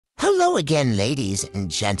Hello again, ladies and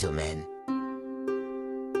gentlemen.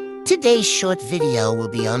 Today's short video will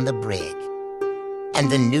be on the Brig and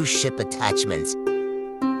the new ship attachments,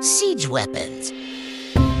 Seige Weapons.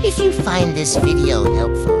 If you find this video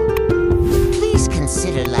helpful, please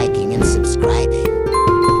consider liking and subscribing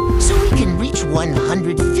so we can reach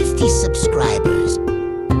 150 subscribers.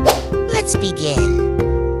 Let's begin.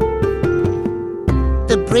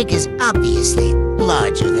 The Brig is obviously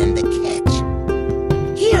larger than the Ketch.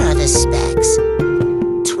 Here are the specs.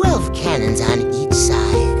 12 cannons on each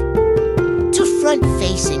side. 2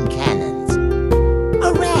 front-facing cannons.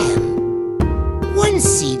 A ram. 1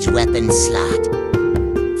 siege weapon slot.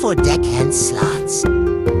 4 deckhand slots.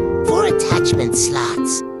 4 attachment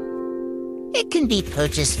slots. It can be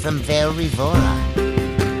purchased from Vale Rivora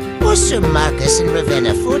or Sir Marcus in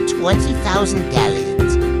Ravenna for 20,000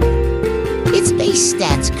 galleons. Its base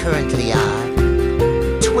stats currently are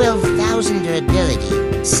 12,000 durability,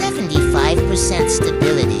 75%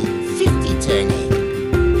 stability, 50 turning,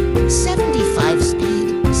 75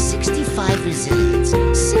 speed, 65 resilience,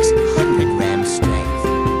 600 ram strength.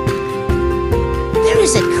 There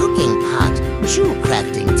is a cooking pot, jewel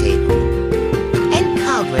crafting table, and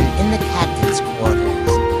cauldron in the captain's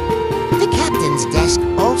quarters. The captain's desk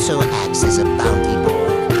also acts as a bounty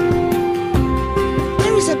board.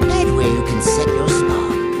 There is a bed where you can set your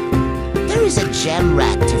stock. There is a gem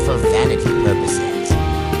rack for vanity purposes.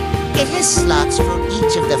 It has slots for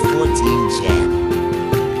each of the 14 gem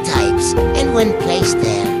types, and when placed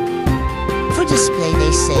there, for display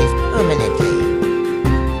they save permanently.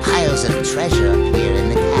 Piles of treasure appear in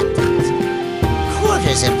the captain's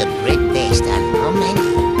quarters of the Brig based on how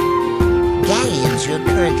many galleons you're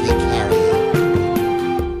currently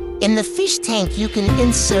carrying. In the fish tank you can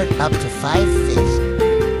insert up to 5 fish,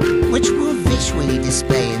 which will visually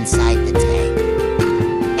display inside the tank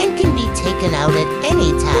and can be taken out at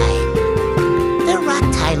any time. The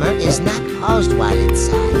rot timer is not paused while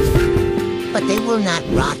inside, but they will not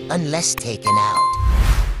rot unless taken out.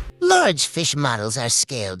 Large fish models are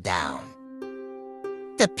scaled down.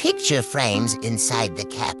 The picture frames inside the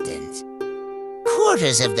captain's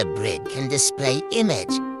quarters of the Brig can display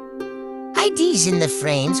image IDs in the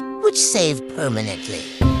frames, which save permanently.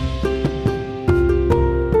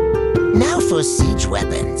 Now for siege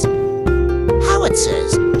weapons.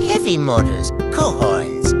 Howitzers, heavy mortars,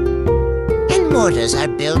 cohorns, and mortars are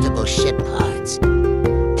buildable ship parts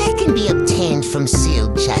that can be obtained from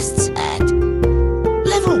sealed chests at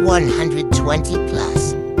level 120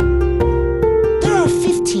 plus. There are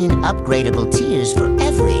 15 upgradable tiers for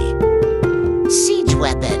every siege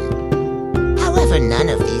weapon. However, none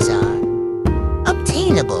of these are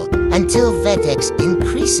obtainable until Vetex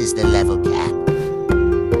increases the level cap.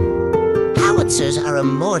 Howitzers are a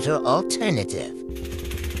mortar alternative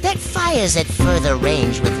that fires at further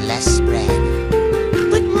range with less spread,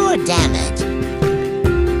 but more damage.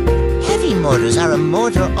 Heavy mortars are a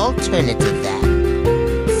mortar alternative that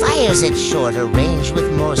fires at shorter range with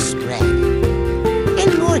more spread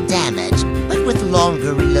and more damage, but with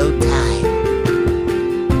longer reload time.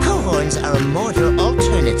 Cohorns are a mortar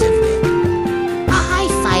alternative with a high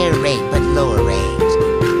fire rate but lower range,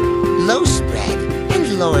 low spread,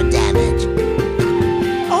 and lower damage.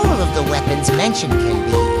 All of the weapons mentioned can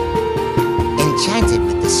be enchanted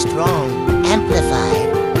with the strong, amplified,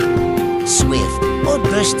 swift, or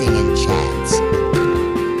bursting enchants.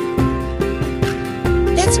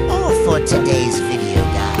 That's all for today's video,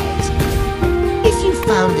 guys. If you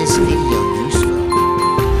found this video useful,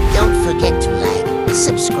 don't forget to like,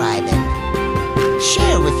 subscribe,